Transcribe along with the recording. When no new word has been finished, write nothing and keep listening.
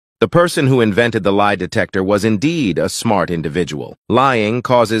The person who invented the lie detector was indeed a smart individual. Lying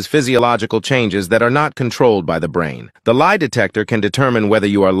causes physiological changes that are not controlled by the brain. The lie detector can determine whether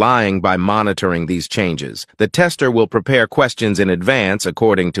you are lying by monitoring these changes. The tester will prepare questions in advance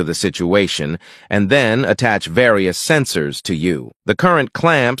according to the situation, and then attach various sensors to you. The current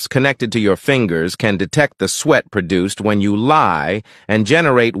clamps connected to your fingers can detect the sweat produced when you lie and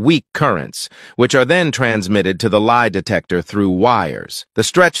generate weak currents, which are then transmitted to the lie detector through wires. The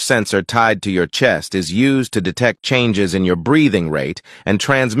stretch sensor tied to your chest is used to detect changes in your breathing rate and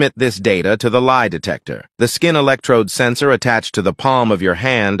transmit this data to the lie detector. The skin electrode sensor attached to the palm of your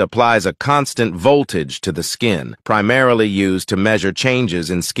hand applies a constant voltage to the skin, primarily used to measure changes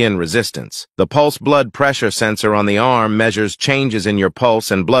in skin resistance. The pulse blood pressure sensor on the arm measures changes in your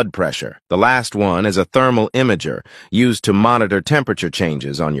pulse and blood pressure. The last one is a thermal imager, used to monitor temperature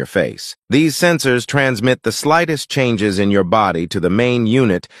changes on your face. These sensors transmit the slightest changes in your body to the main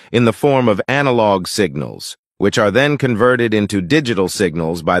unit in the form of analog signals, which are then converted into digital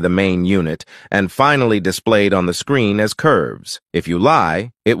signals by the main unit and finally displayed on the screen as curves. If you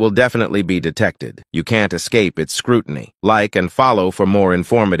lie, it will definitely be detected. You can't escape its scrutiny. Like and follow for more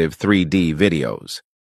informative 3D videos.